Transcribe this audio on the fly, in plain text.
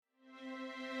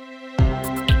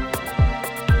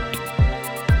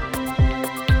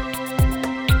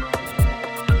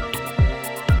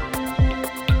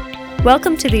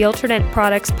Welcome to the Ultradent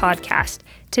Products Podcast.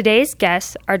 Today's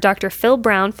guests are Dr. Phil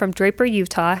Brown from Draper,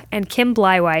 Utah, and Kim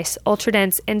Bleiweiss,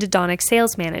 Ultradent's endodontic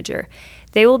sales manager.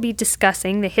 They will be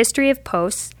discussing the history of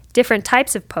posts, different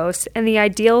types of posts, and the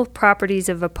ideal properties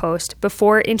of a post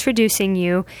before introducing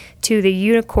you to the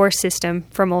Unicore system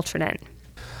from Ultradent.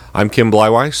 I'm Kim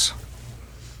Bleiweiss.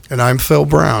 And I'm Phil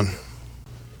Brown.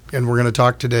 And we're going to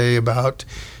talk today about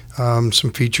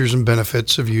some features and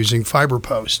benefits of using fiber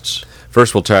posts.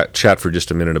 First, we'll chat for just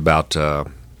a minute about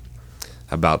the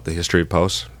history of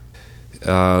posts.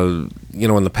 In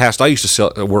the past, I used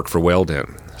to work for Weldent,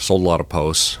 sold a lot of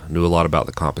posts, knew a lot about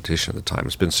the competition at the time.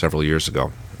 It's been several years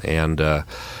ago, and the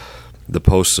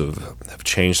posts have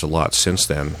changed a lot since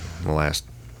then, in the last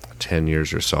 10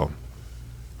 years or so.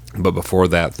 But before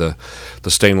that, the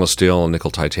stainless steel and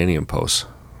nickel titanium posts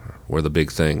were the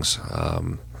big things.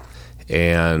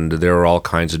 And there were all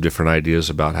kinds of different ideas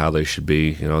about how they should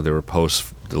be. There were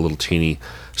posts, the little teeny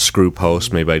screw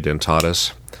posts made by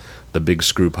Dentatus, the big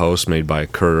screw posts made by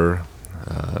Kerr,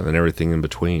 and everything in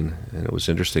between. And it was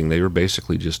interesting. They were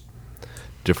basically just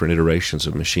different iterations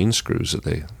of machine screws that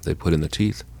they put in the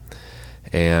teeth.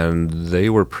 And they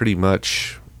were pretty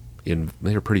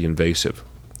pretty invasive,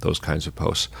 those kinds of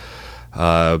posts.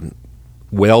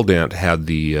 Weldent had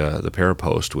the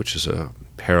Parapost, which is a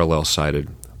parallel-sided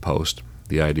post.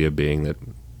 The idea being that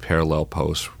parallel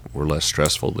posts were less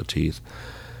stressful to the teeth.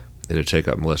 It'd take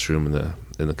up less room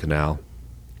in the canal.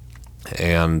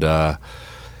 And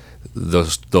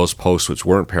those posts which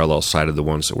weren't parallel-sided, the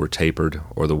ones that were tapered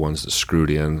or the ones that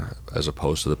screwed in, as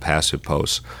opposed to the passive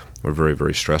posts, were very,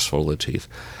 very stressful to the teeth.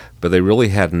 But they really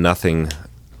had nothing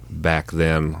back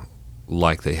then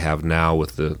like they have now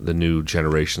with the new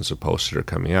generations of posts that are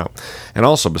coming out. And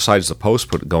also, besides the post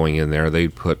going in there, they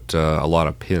put a lot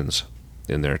of pins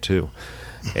in there too.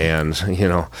 And,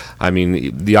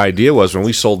 the idea was when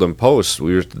we sold them posts,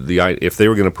 if they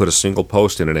were going to put a single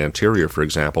post in an anterior, for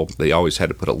example, they always had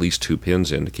to put at least 2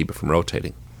 pins in to keep it from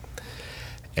rotating.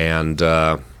 And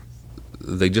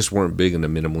they just weren't big into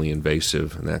minimally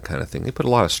invasive and that kind of thing. They put a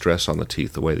lot of stress on the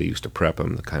teeth, the way they used to prep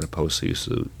them, the kind of posts they used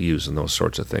to use, and those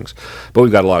sorts of things. But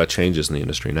we've got a lot of changes in the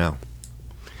industry now.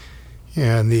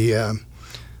 Yeah, and the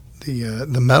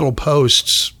metal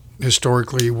posts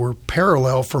historically were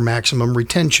parallel for maximum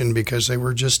retention because they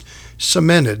were just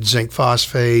cemented, zinc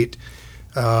phosphate,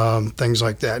 things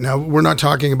like that. Now, we're not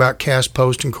talking about cast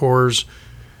post and cores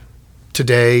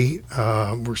today.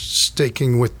 We're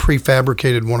sticking with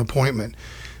prefabricated one appointment.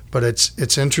 But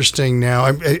it's interesting now.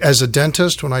 As a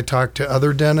dentist, when I talk to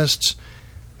other dentists,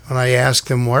 when I ask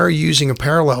them, why are you using a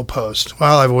parallel post?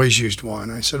 Well, I've always used one.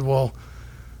 I said, well,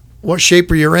 what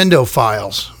shape are your endo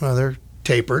files? Well, they're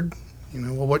tapered.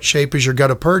 Well, what shape is your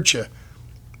gutta percha?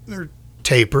 They're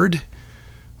tapered.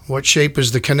 What shape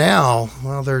is the canal?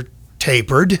 Well, they're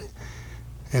tapered.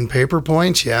 And paper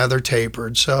points? Yeah, they're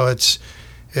tapered. So it's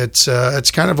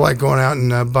kind of like going out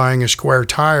and buying a square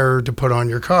tire to put on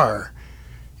your car.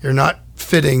 You're not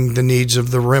fitting the needs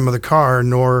of the rim of the car,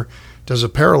 nor does a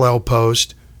parallel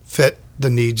post fit the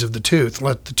needs of the tooth.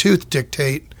 Let the tooth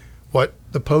dictate what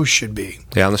the post should be.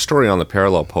 Yeah, and the story on the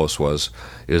parallel post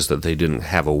is that they didn't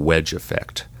have a wedge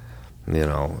effect,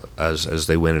 as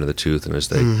they went into the tooth and as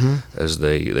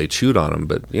they chewed on them.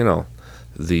 But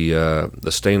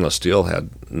the stainless steel had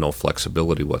no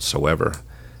flexibility whatsoever.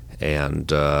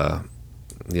 And,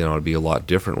 it'd be a lot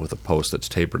different with a post that's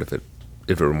tapered if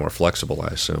it were more flexible, I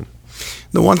assume.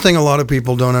 The one thing a lot of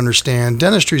people don't understand,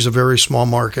 dentistry is a very small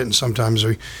market, and sometimes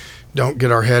we don't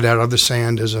get our head out of the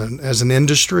sand as an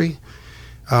industry.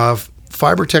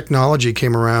 Fiber technology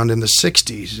came around in the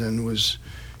 60s and was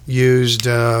used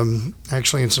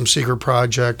actually in some secret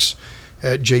projects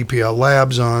at JPL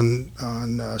Labs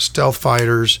on stealth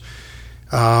fighters.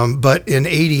 But in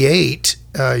 88,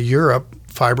 Europe,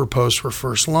 fiber posts were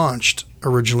first launched,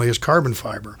 originally as carbon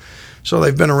fiber. So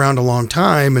they've been around a long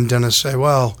time, and dentists say,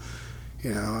 well,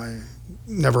 I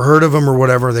never heard of them or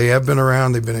whatever. They have been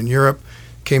around. They've been in Europe,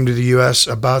 came to the U.S.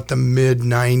 about the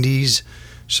mid-90s.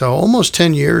 So almost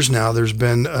 10 years now, there's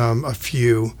been a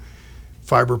few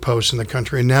fiber posts in the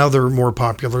country, and now they're more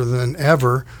popular than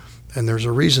ever, and there's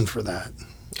a reason for that.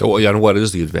 Oh, yeah, and what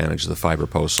is the advantage of the fiber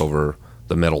posts over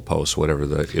the metal posts, whatever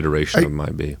the iteration of them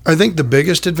might be? I think the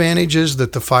biggest advantage is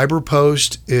that the fiber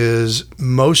post is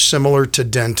most similar to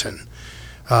Denton.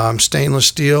 Stainless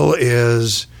steel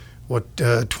is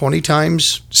 20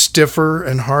 times stiffer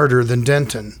and harder than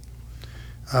Denton.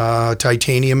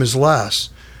 Titanium is less.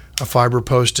 A fiber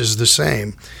post is the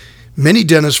same. Many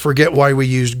dentists forget why we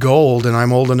used gold, and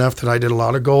I'm old enough that I did a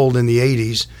lot of gold in the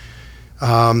 80s.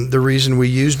 The reason we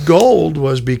used gold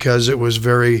was because it was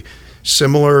very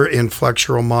similar in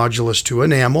flexural modulus to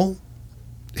enamel,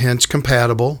 hence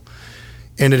compatible,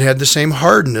 and it had the same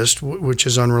hardness, which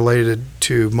is unrelated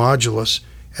to modulus,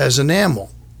 as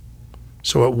enamel.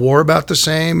 So it wore about the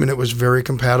same, and it was very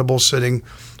compatible sitting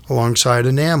alongside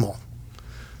enamel.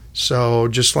 So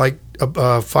just like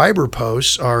fiber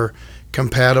posts are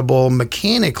compatible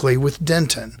mechanically with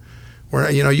Denton. Where,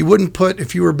 you wouldn't put,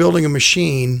 if you were building a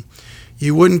machine,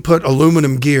 you wouldn't put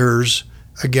aluminum gears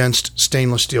against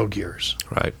stainless steel gears.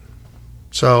 Right.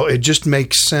 So it just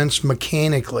makes sense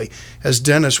mechanically. As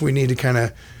dentists, we need to kind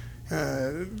of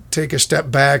take a step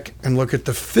back and look at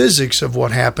the physics of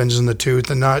what happens in the tooth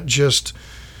and not just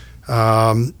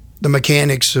the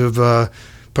mechanics of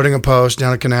putting a post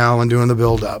down a canal and doing the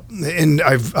build-up. And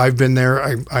I've been there.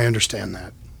 I understand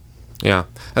that. Yeah,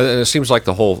 and it seems like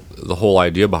the whole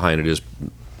idea behind it is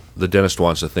the dentist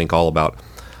wants to think all about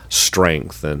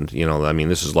strength, and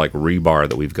this is like rebar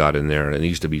that we've got in there, and it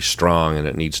needs to be strong, and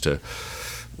it needs to,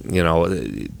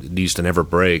 it needs to never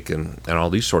break, and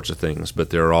all these sorts of things. But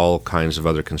there are all kinds of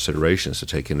other considerations to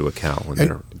take into account when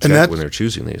they're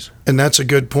choosing these. And that's a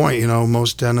good point.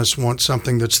 Most dentists want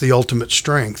something that's the ultimate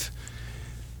strength,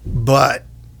 but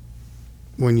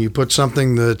when you put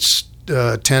something that's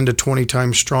 10 to 20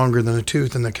 times stronger than a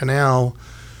tooth in the canal,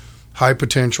 high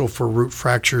potential for root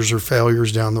fractures or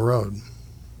failures down the road.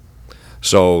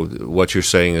 So what you're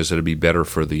saying is that it'd be better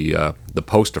for the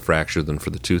post to fracture than for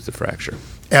the tooth to fracture.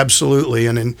 Absolutely,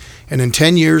 and in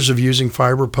 10 years of using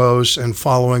fiber posts and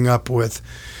following up with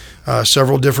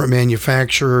several different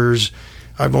manufacturers,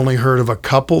 I've only heard of a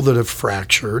couple that have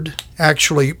fractured,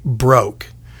 actually broke.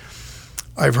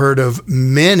 I've heard of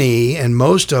many, and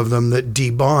most of them, that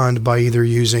debond by either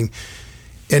using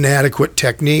inadequate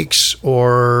techniques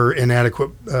or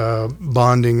inadequate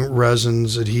bonding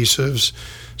resins, adhesives,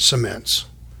 cements.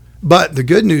 But the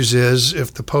good news is,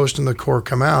 if the post and the core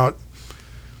come out,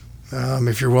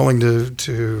 if you're willing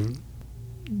to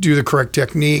do the correct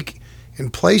technique in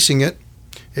placing it,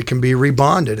 it can be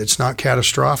rebonded. It's not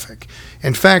catastrophic.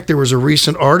 In fact, there was a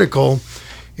recent article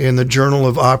in the Journal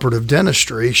of Operative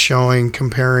Dentistry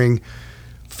comparing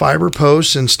fiber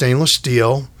posts and stainless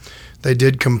steel. They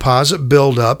did composite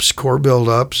buildups, core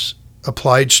buildups,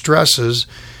 applied stresses,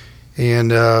 and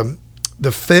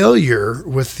the failure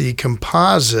with the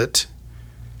composite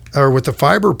or with the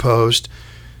fiber post,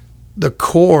 the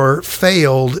core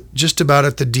failed just about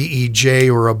at the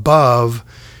DEJ or above.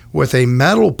 With a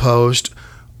metal post,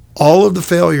 all of the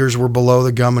failures were below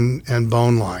the gum and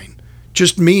bone line.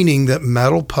 Just meaning that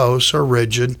metal posts are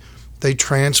rigid, they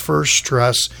transfer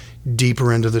stress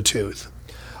deeper into the tooth.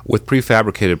 With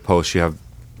prefabricated posts, you have,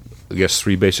 I guess,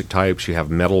 three basic types. You have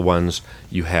metal ones,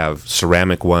 you have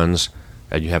ceramic ones,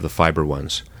 and you have the fiber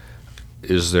ones.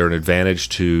 Is there an advantage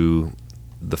to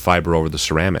the fiber over the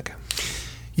ceramic?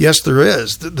 Yes, there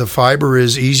is. The fiber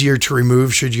is easier to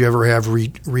remove should you ever have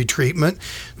retreatment.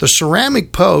 The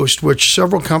ceramic post, which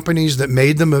several companies that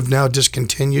made them have now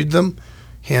discontinued them,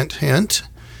 hint, hint.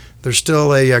 There's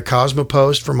still a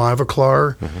Cosmopost from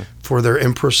Ivoclar for their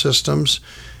Impra systems.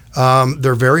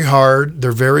 They're very hard.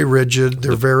 They're very rigid.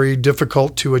 They're very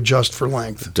difficult to adjust for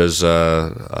length. Does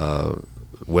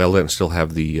Weldent still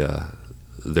have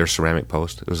their ceramic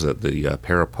post? Was it the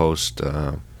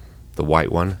Parapost, the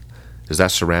white one? Is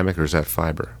that ceramic or is that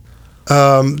fiber?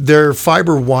 Their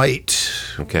fiber white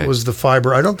okay. was the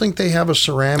fiber. I don't think they have a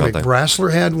ceramic.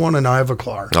 Brasseler had one and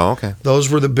Ivoclar. Oh, okay. Those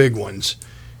were the big ones.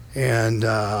 And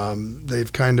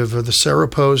they've kind of, the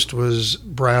Cerapost was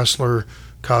Brasseler,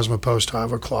 Cosmopost,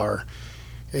 Ivoclar.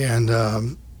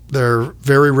 And they're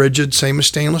very rigid, same as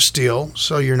stainless steel,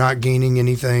 so you're not gaining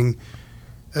anything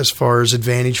as far as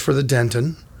advantage for the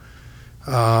dentin.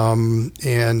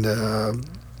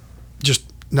 Just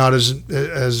not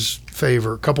as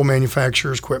favor. A couple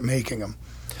manufacturers quit making them.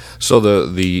 So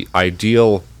the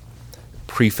ideal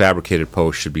prefabricated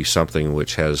post should be something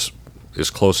which is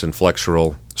close in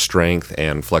flexural strength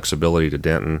and flexibility to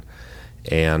dentin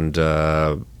and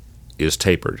is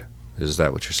tapered. Is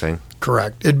that what you're saying?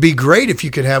 Correct. It'd be great if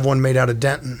you could have one made out of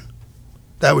dentin.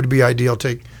 That would be ideal.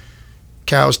 Take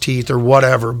cow's teeth or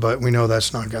whatever, but we know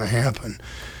that's not going to happen.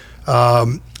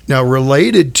 Now,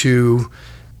 related to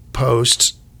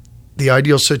posts, the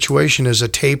ideal situation is a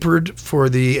tapered for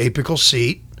the apical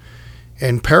seat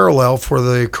and parallel for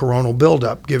the coronal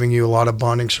buildup, giving you a lot of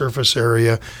bonding surface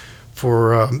area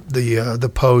for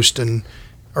the post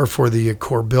or for the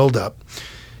core buildup.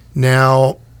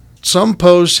 Now, some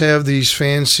posts have these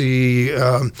fancy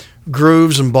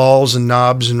grooves and balls and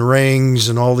knobs and rings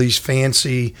and all these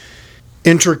fancy,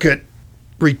 intricate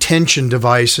retention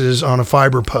devices on a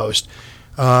fiber post.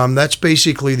 That's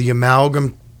basically the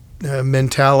amalgam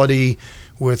mentality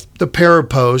with the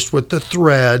parapost, with the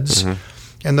threads.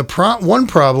 And the one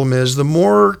problem is the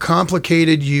more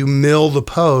complicated you mill the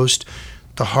post,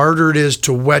 the harder it is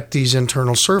to wet these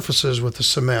internal surfaces with the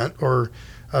cement, or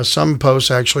some posts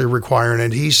actually require an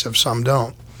adhesive, some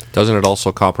don't. Doesn't it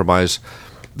also compromise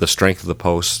the strength of the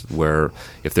post, where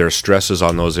if there are stresses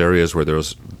on those areas where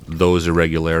there's those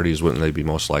irregularities, wouldn't they be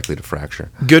most likely to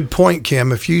fracture? Good point,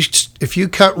 Kim. If you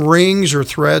cut rings or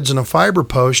threads in a fiber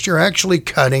post, you're actually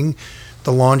cutting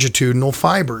the longitudinal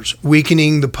fibers,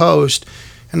 weakening the post,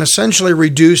 and essentially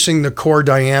reducing the core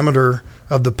diameter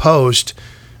of the post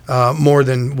more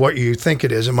than what you think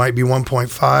it is. It might be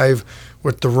 1.5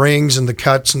 with the rings and the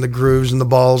cuts and the grooves and the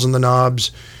balls and the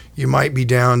knobs. You might be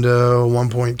down to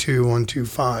 1.2,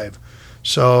 1.25.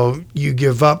 So you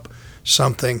give up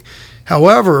something.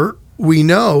 However, we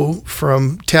know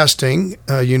from testing,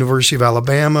 University of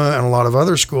Alabama and a lot of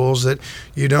other schools, that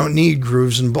you don't need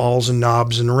grooves and balls and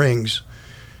knobs and rings.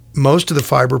 Most of the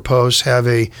fiber posts have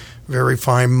a very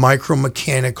fine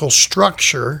micromechanical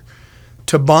structure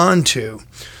to bond to.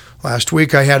 Last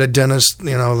week I had a dentist,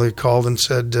 they called and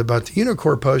said about the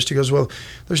Unicore post. He goes, well,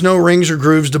 there's no rings or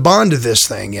grooves to bond to this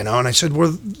thing, And I said,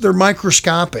 well, they're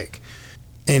microscopic.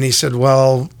 And he said,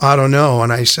 well, I don't know.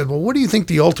 And I said, well, what do you think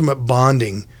the ultimate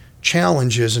bonding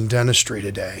challenge is in dentistry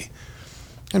today?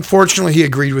 And fortunately, he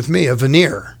agreed with me, a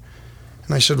veneer.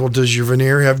 And I said, well, does your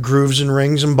veneer have grooves and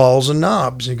rings and balls and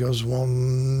knobs? He goes, well,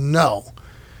 no.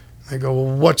 I go,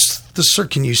 well,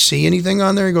 can you see anything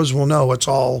on there? He goes, well, no, it's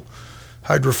all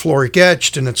hydrofluoric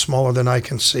etched and it's smaller than I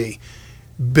can see.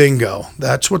 Bingo.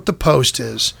 That's what the post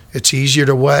is. It's easier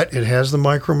to wet. It has the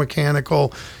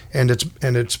micromechanical, and it's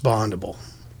bondable.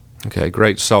 Okay,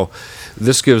 great. So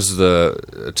this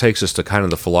takes us to kind of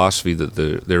the philosophy that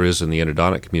there is in the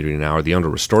endodontic community now, or the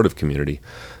endo-restorative community,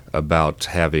 about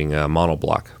having a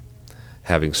monoblock,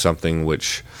 having something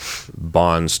which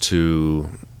bonds to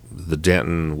the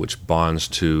dentin, which bonds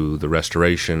to the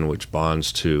restoration, which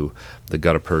bonds to the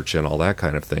gutta percha and all that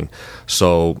kind of thing.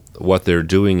 So what they're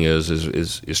doing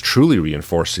is truly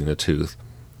reinforcing the tooth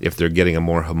if they're getting a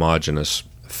more homogeneous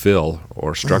fill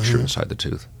or structure inside the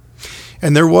tooth.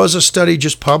 And there was a study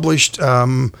just published,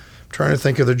 trying to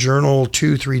think of the journal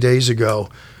 2-3 days ago,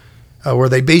 where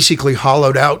they basically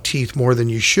hollowed out teeth more than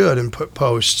you should and put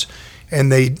posts.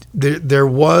 And there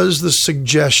was the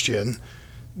suggestion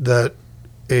that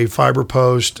a fiber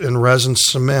post and resin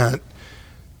cement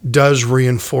does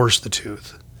reinforce the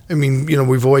tooth. I mean,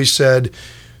 we've always said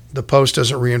the post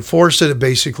doesn't reinforce it. It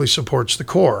basically supports the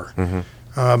core.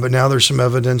 But now there's some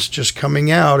evidence just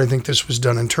coming out. I think this was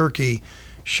done in Turkey,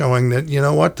 showing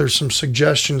that, there's some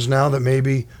suggestions now that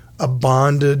maybe a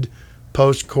bonded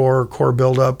post-core, core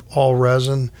buildup, all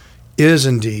resin is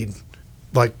indeed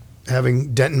like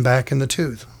having dentin back in the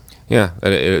tooth. Yeah,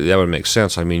 that would make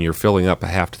sense. I mean, you're filling up a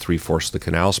half to 3/4 of the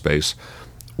canal space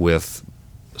with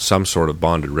some sort of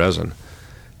bonded resin,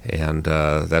 and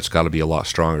that's got to be a lot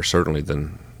stronger, certainly,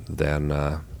 than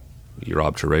your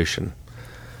obturation.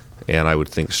 And I would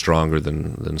think stronger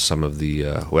than some of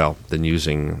the than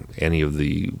using any of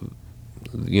the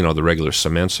the regular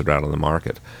cements that are out on the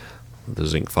market, the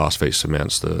zinc phosphate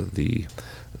cements, the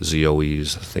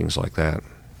ZOEs, things like that.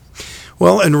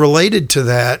 Well, and related to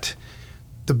that,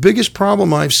 the biggest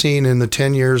problem I've seen in the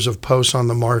 10 years of posts on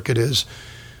the market is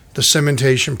the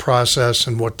cementation process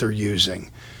and what they're using.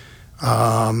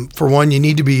 For one, you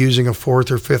need to be using a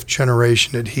 4th or 5th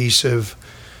generation adhesive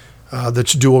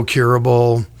that's dual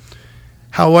curable.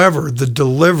 However, the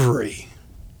delivery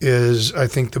is, I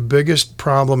think, the biggest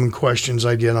problem and questions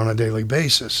I get on a daily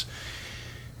basis.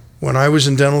 When I was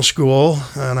in dental school,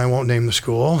 and I won't name the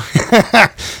school,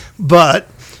 but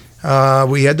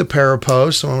we had the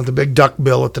parapost, the one with the big duck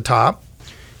bill at the top,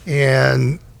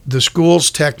 and the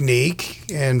school's technique,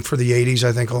 and for the 80s,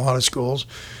 I think a lot of schools,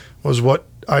 was what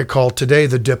I call today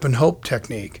the dip and hope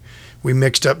technique. We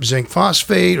mixed up zinc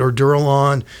phosphate or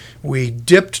Duralon, we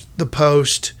dipped the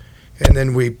post, and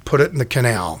then we put it in the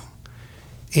canal.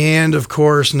 And, of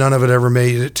course, none of it ever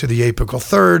made it to the apical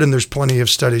third, and there's plenty of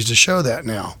studies to show that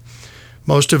now.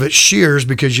 Most of it shears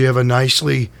because you have a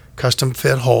nicely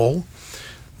custom-fit hole.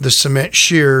 The cement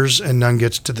shears, and none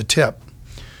gets to the tip.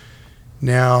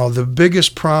 Now, the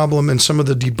biggest problem and some of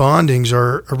the debondings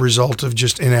are a result of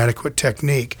just inadequate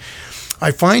technique.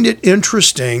 I find it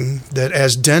interesting that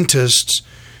as dentists,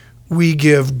 we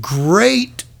give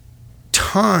great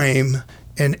time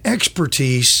and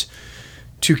expertise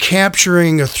to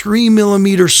capturing a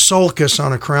 3mm sulcus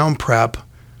on a crown prep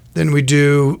than we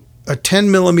do a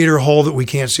 10mm hole that we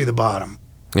can't see the bottom.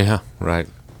 Yeah, right.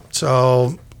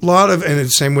 So a lot of, and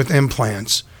it's the same with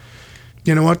implants.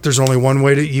 you know what? There's only one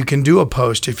way that you can do a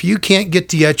post. If you can't get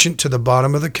the etchant to the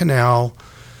bottom of the canal,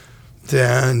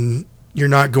 then you're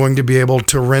not going to be able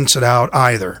to rinse it out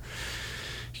either.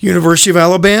 University of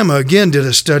Alabama, again, did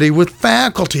a study with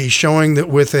faculty showing that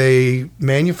with a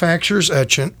manufacturer's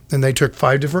etchant, and they took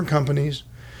 5 different companies,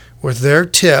 with their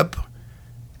tip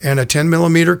and a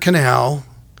 10-millimeter canal,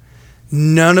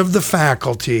 none of the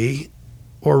faculty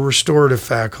or restorative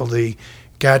faculty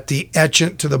got the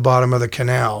etchant to the bottom of the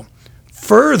canal.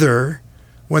 Further,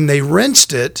 when they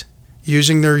rinsed it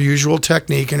using their usual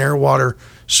technique, an air-water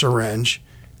syringe,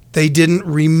 they didn't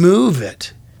remove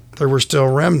it. There were still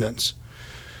remnants.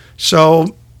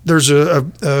 So there's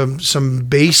some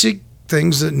basic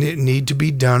things that need to be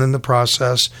done in the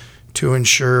process to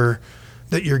ensure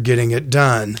that you're getting it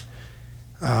done.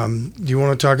 Do you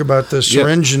want to talk about the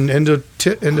syringe and endo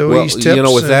tips?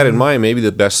 With that in mind, maybe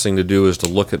the best thing to do is to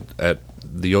look at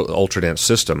the Ultradent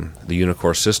system, the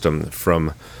Unicor system,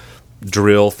 from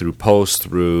drill through post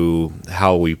through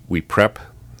how we prep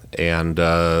and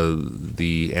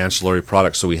the ancillary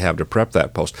products that we have to prep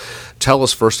that post. Tell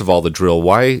us, first of all, the drill.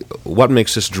 What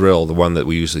makes this drill, the one that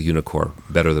we use at Unicor,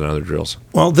 better than other drills?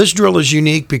 Well, this drill is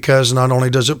unique because not only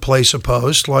does it place a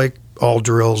post, like all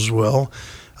drills will,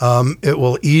 it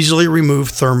will easily remove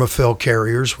thermofill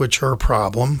carriers, which are a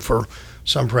problem for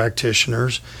some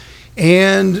practitioners.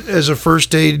 And as a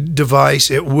first aid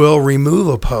device, it will remove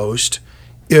a post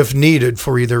if needed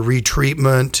for either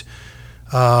retreatment,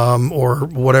 or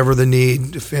whatever the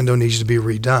need, if endo needs to be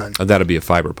redone. And that'll be a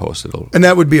fiber post. And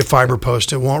that would be a fiber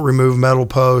post. It won't remove metal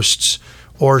posts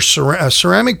or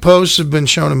ceramic posts have been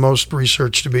shown in most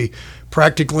research to be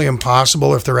practically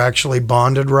impossible if they're actually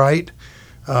bonded right.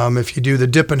 If you do the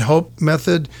dip and hope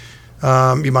method,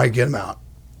 you might get them out.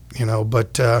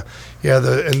 But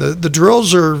the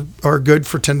drills are good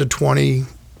for 10 to 20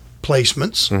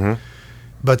 placements. Mm-hmm.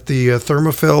 But the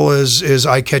thermofill is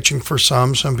eye-catching for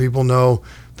some. Some people know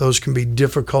those can be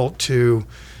difficult to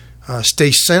stay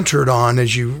centered on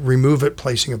as you remove it,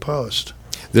 placing a post.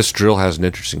 This drill has an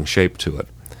interesting shape to it.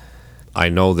 I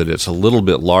know that it's a little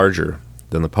bit larger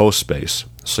than the post space,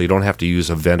 so you don't have to use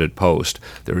a vented post.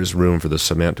 There is room for the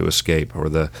cement to escape or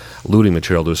the luting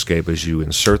material to escape as you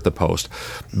insert the post.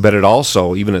 But it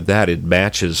also, even at that, it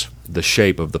matches the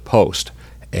shape of the post.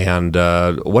 And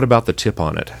what about the tip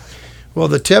on it? Well,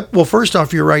 the tip. Well, first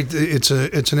off, you're right. It's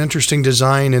an interesting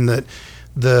design in that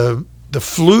the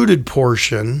fluted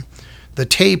portion, the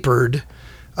tapered,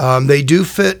 they do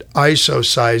fit ISO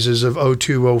sizes of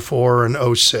 02, 04,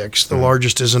 and 06. The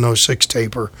largest is an 06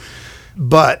 taper,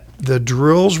 but the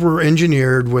drills were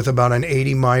engineered with about an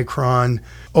 80 micron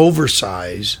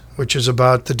oversize, which is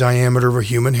about the diameter of a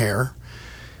human hair,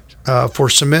 for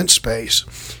cement space.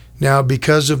 Now,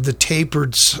 because of the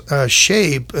tapered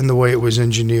shape and the way it was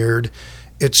engineered,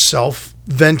 it's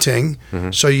self-venting,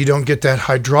 so you don't get that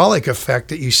hydraulic effect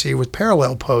that you see with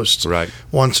parallel posts. Right.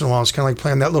 Once in a while, it's kind of like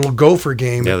playing that little gopher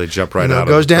game. Yeah, they jump right out.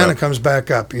 It goes down and comes back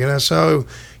up. So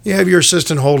you have your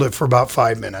assistant hold it for about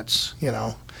 5 minutes.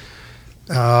 Now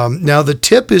the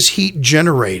tip is heat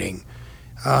generating.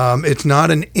 It's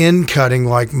not an end cutting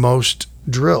like most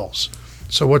drills.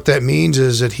 So what that means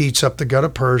is it heats up the gutta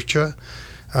percha.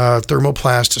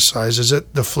 Thermoplasticizes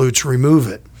it, the flutes remove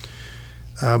it.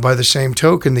 By the same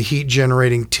token, the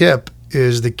heat-generating tip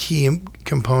is the key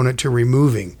component to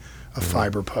removing a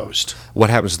fiber post. What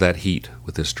happens to that heat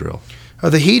with this drill?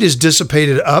 The heat is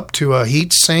dissipated up to a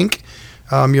heat sink.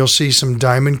 You'll see some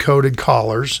diamond-coated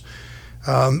collars,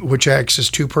 which acts as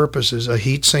two purposes, a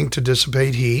heat sink to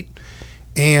dissipate heat,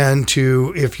 and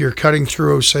to, if you're cutting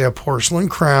through, say, a porcelain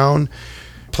crown,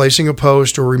 placing a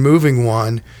post or removing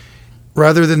one,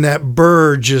 rather than that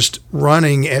burr just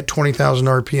running at 20,000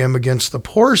 RPM against the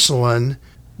porcelain,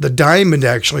 the diamond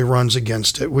actually runs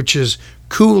against it, which is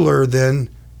cooler than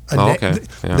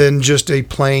than just a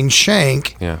plain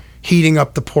shank heating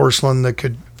up the porcelain that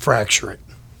could fracture it.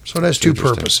 So it has two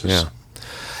purposes. Yeah.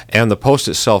 And the post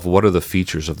itself, what are the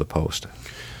features of the post?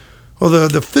 Well,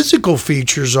 the physical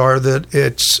features are that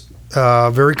it's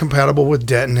very compatible with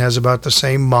Denton, has about the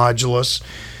same modulus,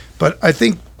 but I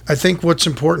think what's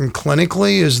important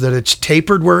clinically is that it's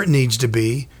tapered where it needs to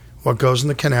be, what goes in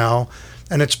the canal,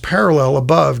 and it's parallel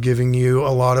above, giving you a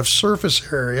lot of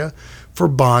surface area for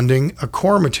bonding a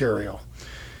core material.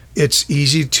 It's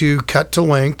easy to cut to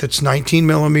length. It's 19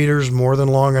 millimeters, more than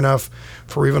long enough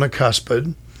for even a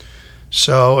cuspid.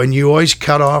 So, and you always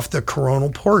cut off the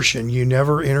coronal portion. You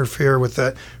never interfere with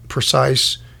that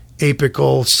precise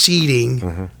apical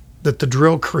seating that the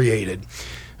drill created.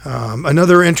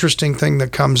 Another interesting thing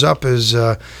that comes up is,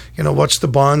 what's the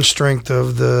bond strength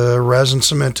of the resin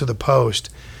cement to the post?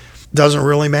 doesn't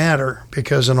really matter,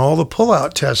 because in all the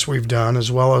pull-out tests we've done,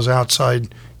 as well as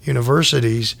outside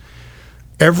universities,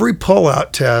 every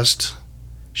pull-out test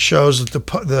shows that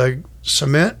the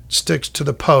cement sticks to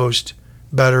the post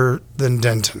better than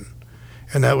Denton.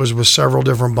 And that was with several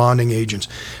different bonding agents.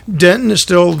 Denton is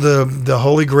still the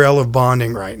holy grail of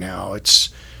bonding right now.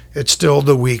 It's still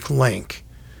the weak link.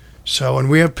 So, and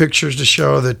we have pictures to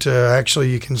show that actually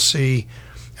you can see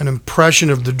an impression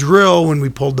of the drill when we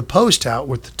pulled the post out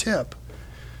with the tip.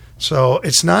 So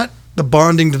it's not the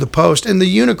bonding to the post. And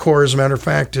the Unicor, as a matter of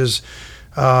fact, is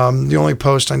the only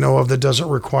post I know of that doesn't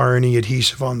require any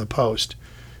adhesive on the post.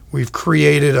 We've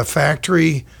created a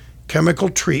factory chemical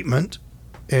treatment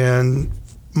and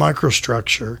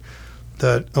microstructure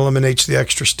that eliminates the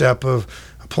extra step of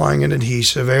applying an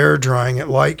adhesive, air drying it,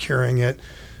 light curing it,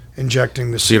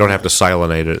 injecting the So you don't have to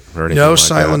silinate it or anything No like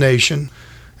silination.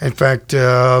 In fact,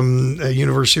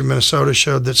 University of Minnesota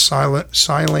showed that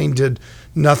silane did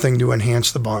nothing to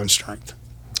enhance the bond strength.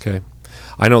 Okay.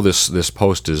 I know this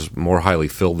post is more highly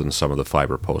filled than some of the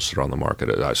fiber posts that are on the market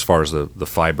as far as the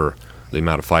fiber, the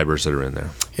amount of fibers that are in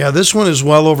there. Yeah, this one is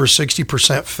well over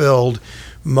 60% filled.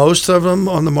 Most of them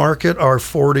on the market are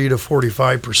 40 to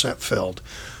 45% filled.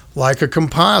 Like a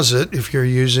composite, if you're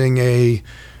using a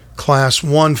Class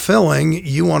 1 filling,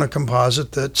 you want a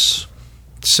composite that's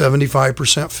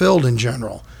 75% filled in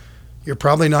general. You're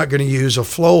probably not going to use a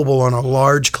flowable on a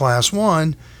large Class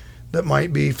 1 that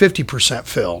might be 50%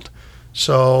 filled.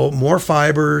 So more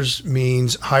fibers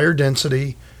means higher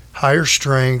density, higher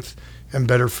strength, and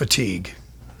better fatigue.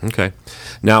 Okay.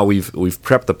 Now we've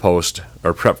prepped the post,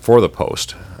 or prepped for the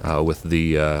post with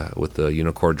the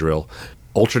Unicor drill.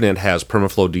 Ultradent has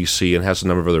Permaflow DC and has a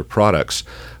number of other products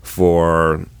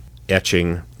for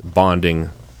etching,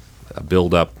 bonding,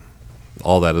 build-up,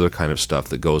 all that other kind of stuff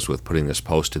that goes with putting this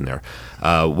post in there.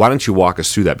 Why don't you walk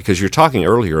us through that? Because you're talking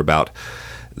earlier about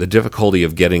the difficulty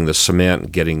of getting the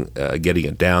cement, getting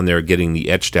it down there, getting the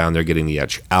etch down there, getting the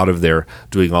etch out of there,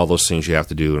 doing all those things you have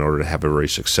to do in order to have a very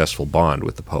successful bond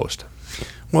with the post.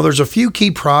 Well, there's a few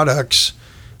key products.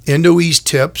 Endo-Ease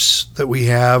tips that we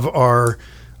have are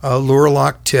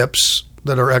Lure-Lock tips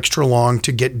that are extra long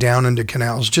to get down into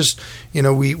canals. Just,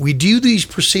 we do these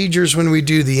procedures when we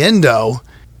do the endo,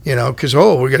 because,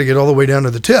 we got to get all the way down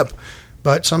to the tip.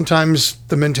 But sometimes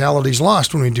the mentality's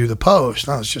lost when we do the post.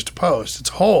 No, it's just a post. It's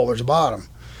a hole. There's a bottom.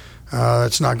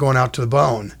 It's not going out to the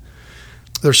bone.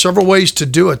 There's several ways to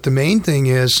do it. The main thing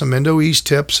is some Endo-Ease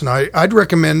tips, and I'd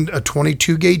recommend a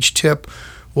 22 gauge tip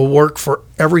will work for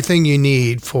everything you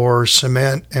need for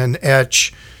cement and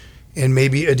etch and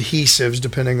maybe adhesives,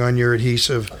 depending on your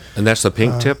adhesive. And that's the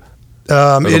pink tip?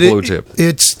 Or the blue tip?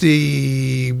 It's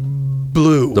the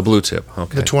blue. The blue tip,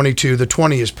 okay. The 22. The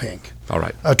 20 is pink. All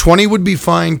right. A 20 would be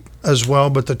fine as well,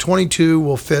 but the 22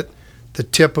 will fit the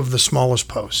tip of the smallest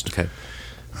post. Okay.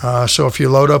 So if you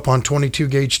load up on 22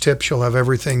 gauge tips, you'll have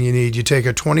everything you need. You take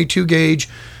a 22 gauge,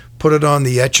 put it on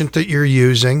the etchant that you're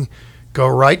using, go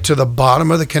right to the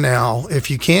bottom of the canal. If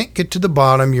you can't get to the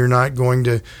bottom, you're not going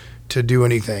to do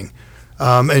anything.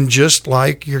 And just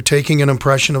like you're taking an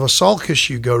impression of a sulcus,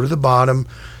 you go to the bottom,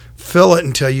 fill it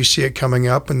until you see it coming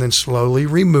up, and then slowly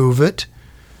remove it,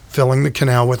 filling the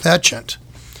canal with etchant.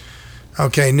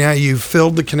 Okay, now you've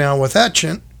filled the canal with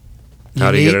etchant.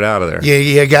 How do you get it out of there? Yeah,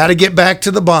 you got to get back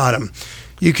to the bottom.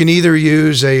 You can either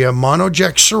use a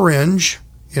Monoject syringe,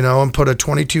 and put a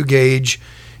 22 gauge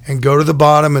and go to the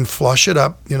bottom and flush it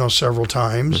up, several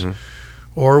times. Mm-hmm.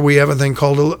 Or we have a thing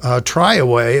called a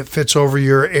Tri-Away. It fits over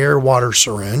your air-water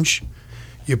syringe.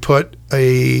 You put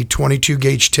a 22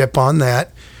 gauge tip on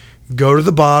that, go to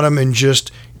the bottom, and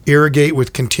just irrigate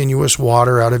with continuous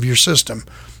water out of your system.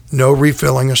 No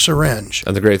refilling a syringe.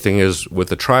 And the great thing is, with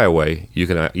the Tri-Away, you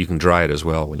can dry it as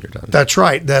well when you're done. That's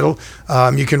right. That'll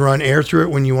you can run air through it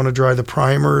when you want to dry the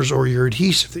primers or your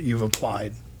adhesive that you've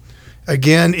applied.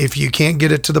 Again, if you can't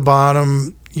get it to the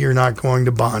bottom, you're not going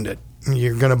to bond it.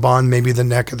 You're going to bond maybe the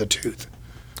neck of the tooth.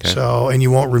 Okay. And you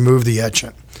won't remove the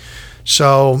etchant.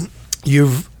 So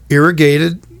you've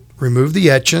irrigated, removed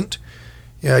the etchant.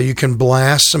 You can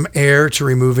blast some air to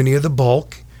remove any of the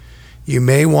bulk. You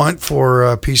may want,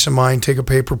 for peace of mind, take a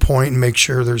paper point and make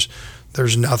sure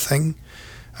there's nothing.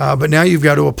 But now you've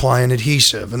got to apply an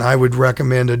adhesive, and I would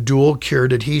recommend a dual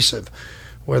cured adhesive,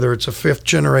 whether it's a 5th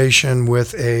generation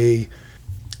with a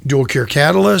dual cure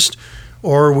catalyst,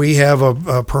 or we have a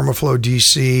Permaflow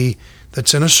DC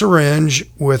that's in a syringe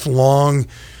with long,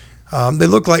 they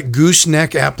look like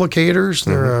gooseneck applicators.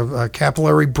 They're a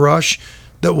capillary brush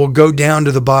that will go down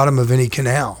to the bottom of any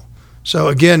canal. So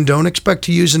again, don't expect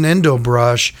to use an endo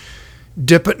brush,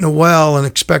 dip it in a well, and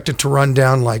expect it to run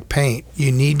down like paint.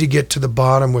 You need to get to the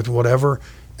bottom with whatever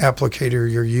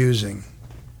applicator you're using.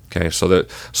 Okay,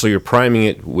 so you're priming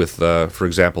it with, for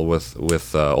example, with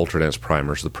Ultradense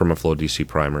primers, the Permaflow DC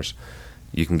primers.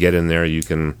 You can get in there, you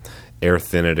can air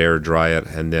thin it, air dry it,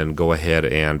 and then go ahead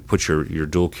and put your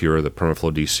dual cure, the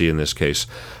Permaflow DC in this case,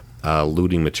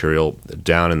 luting material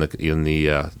down in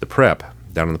the prep,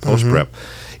 down in the post prep.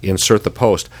 Insert the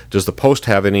post. Does the post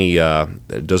have any?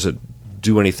 Does it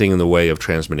do anything in the way of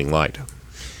transmitting light?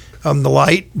 The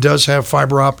light does have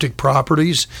fiber optic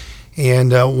properties,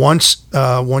 and once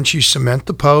you cement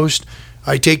the post,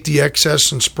 I take the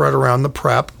excess and spread around the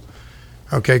prep.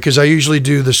 Okay, because I usually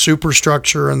do the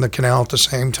superstructure and the canal at the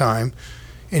same time.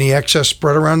 Any excess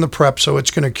spread around the prep, so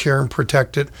it's going to cure and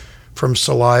protect it from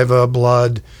saliva,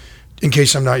 blood, in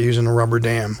case I'm not using a rubber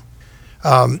dam.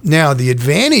 Now, the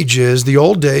advantage is the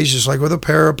old days, just like with a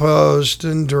Parapost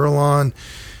and Duralon,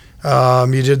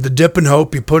 you did the dip and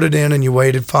hope, you put it in and you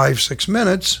waited 5-6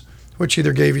 minutes, which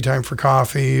either gave you time for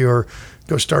coffee or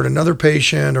go start another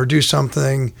patient or do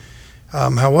something.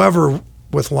 However,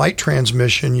 with light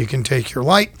transmission, you can take your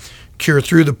light, cure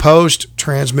through the post,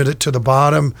 transmit it to the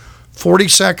bottom. 40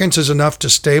 seconds is enough to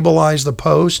stabilize the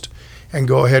post and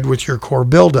go ahead with your core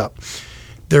buildup.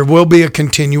 There will be a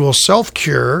continual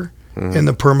self-cure in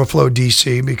the Permaflow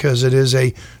DC because it is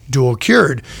a dual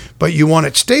cured, but you want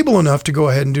it stable enough to go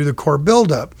ahead and do the core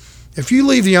buildup. If you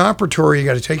leave the operatory, you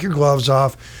got to take your gloves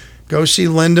off, go see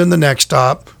Linda in the next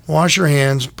stop, wash your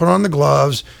hands, put on the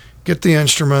gloves, get the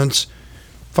instruments,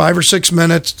 5 or 6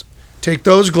 minutes, take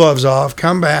those gloves off,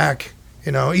 come back.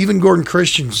 Even Gordon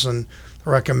Christensen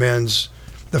recommends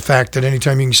the fact that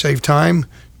anytime you can save time,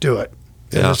 do it.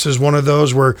 And this is one of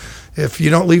those where if you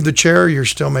don't leave the chair, you're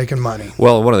still making money.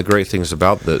 Well, one of the great things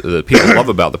about that people love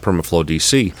about the Permaflow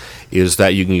DC is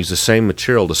that you can use the same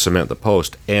material to cement the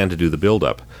post and to do the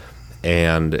buildup.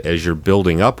 And as you're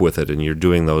building up with it and you're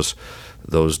doing those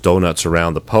donuts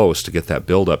around the post to get that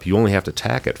buildup, you only have to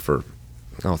tack it for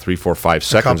 3, 4, 5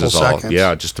 seconds is all. Seconds.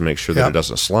 Yeah, just to make sure that it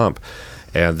doesn't slump.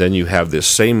 And then you have this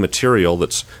same material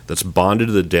that's bonded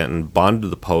to the dentin, bonded to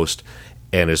the post,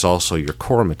 and is also your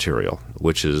core material,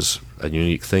 which is a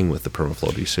unique thing with the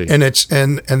Permaflow DC.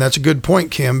 And that's a good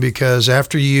point, Kim, because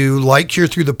after you light cure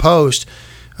through the post,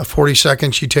 40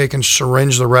 seconds you take and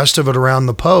syringe the rest of it around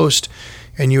the post,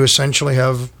 and you essentially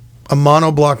have a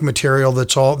monoblock material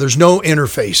there's no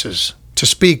interfaces to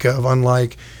speak of,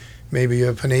 unlike maybe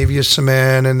a Panavia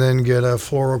cement and then get a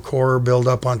fluorocore build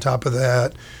up on top of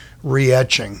that,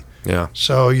 re-etching. Yeah.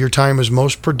 So your time is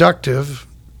most productive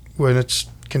when it's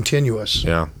continuous.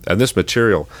 Yeah. And this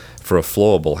material, for a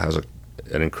flowable, has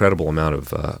an incredible amount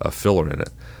of filler in it.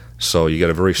 So you get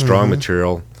a very strong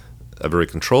material, a very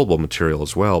controllable material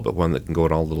as well, but one that can go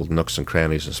in all little nooks and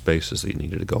crannies and spaces that you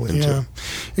needed to go into.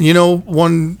 Yeah.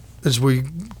 And as we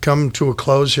come to a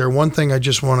close here, one thing I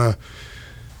just want to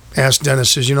ask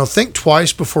Dennis is, think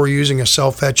twice before using a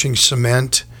self-etching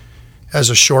cement as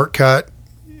a shortcut.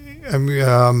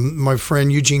 My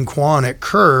friend Eugene Kwan at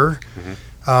Kerr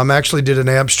actually did an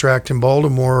abstract in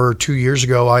Baltimore 2 years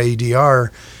ago,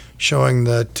 IEDR, showing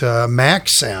that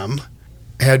Maxim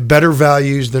had better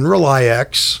values than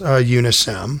Reliax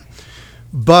Unisem,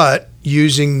 but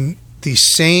using the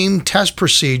same test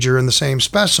procedure in the same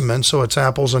specimen, so it's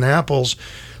apples and apples,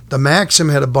 the Maxim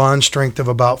had a bond strength of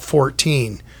about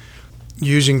 14.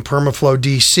 Using Permaflow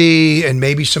DC and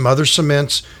maybe some other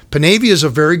cements. Panavia is a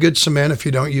very good cement if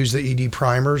you don't use the ED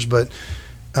primers, but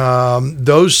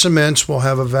those cements will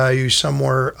have a value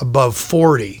somewhere above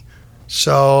 40.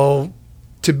 So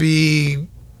to be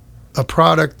a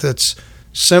product that's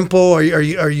simple, are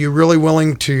you really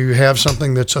willing to have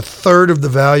something that's a third of the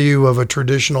value of a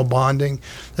traditional bonding?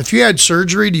 If you had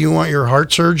surgery, do you want your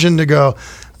heart surgeon to go,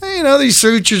 these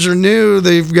sutures are new,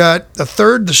 they've got a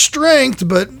third the strength,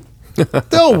 but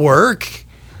they'll work.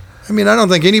 I don't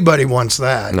think anybody wants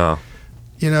that. No.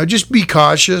 Just be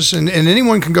cautious, and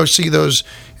anyone can go see those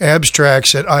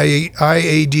abstracts at iadr.org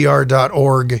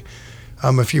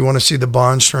if you want to see the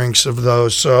bond strengths of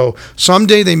those. So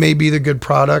someday they may be the good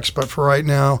products, but for right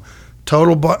now,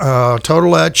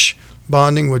 total etch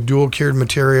bonding with dual cured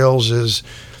materials is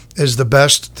the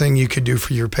best thing you could do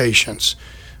for your patients.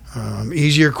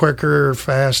 Easier, quicker,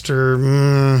 faster.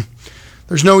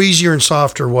 There's no easier and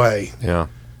softer way. Yeah.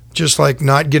 Just like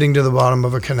not getting to the bottom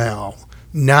of a canal,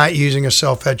 not using a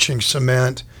self-etching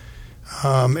cement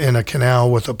in a canal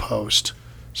with a post.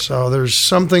 So there's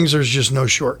some things there's just no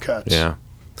shortcuts. Yeah.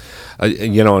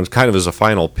 And kind of as a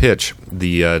final pitch,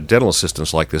 the dental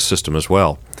assistants like this system as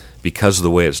well because of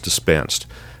the way it's dispensed.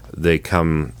 They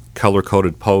come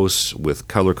color-coded posts with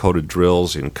color-coded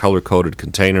drills in color-coded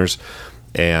containers.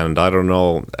 And I don't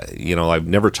know, I've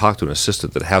never talked to an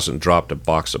assistant that hasn't dropped a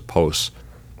box of posts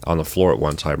on the floor at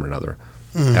one time or another.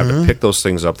 Have to pick those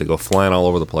things up. They go flying all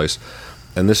over the place.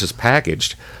 And this is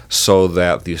packaged so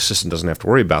that the assistant doesn't have to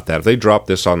worry about that. If they drop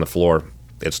this on the floor,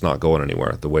 it's not going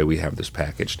anywhere the way we have this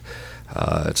packaged.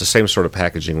 It's the same sort of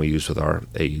packaging we use with our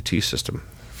AUT system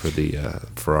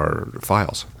for our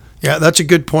files. Yeah, that's a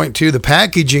good point, too. The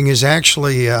packaging is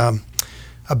actually a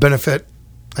benefit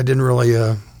I didn't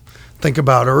really think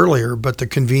about earlier, but the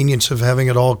convenience of having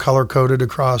it all color-coded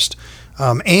across.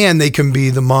 And they can be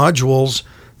the modules,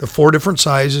 the 4 different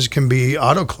sizes can be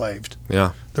autoclaved.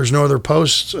 Yeah. There's no other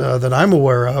posts that I'm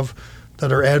aware of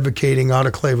that are advocating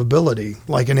autoclavability,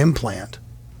 like an implant.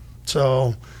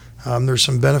 So there's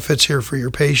some benefits here for your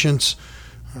patients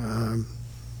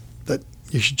that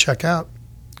you should check out.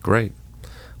 Great.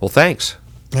 Well, thanks.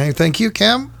 Hey, thank you,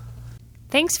 Cam.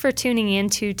 Thanks for tuning in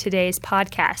to today's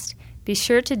podcast. Be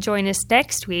sure to join us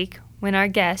next week when our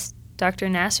guest, Dr.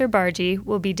 Nasser Barji,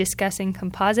 will be discussing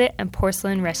composite and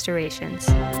porcelain restorations.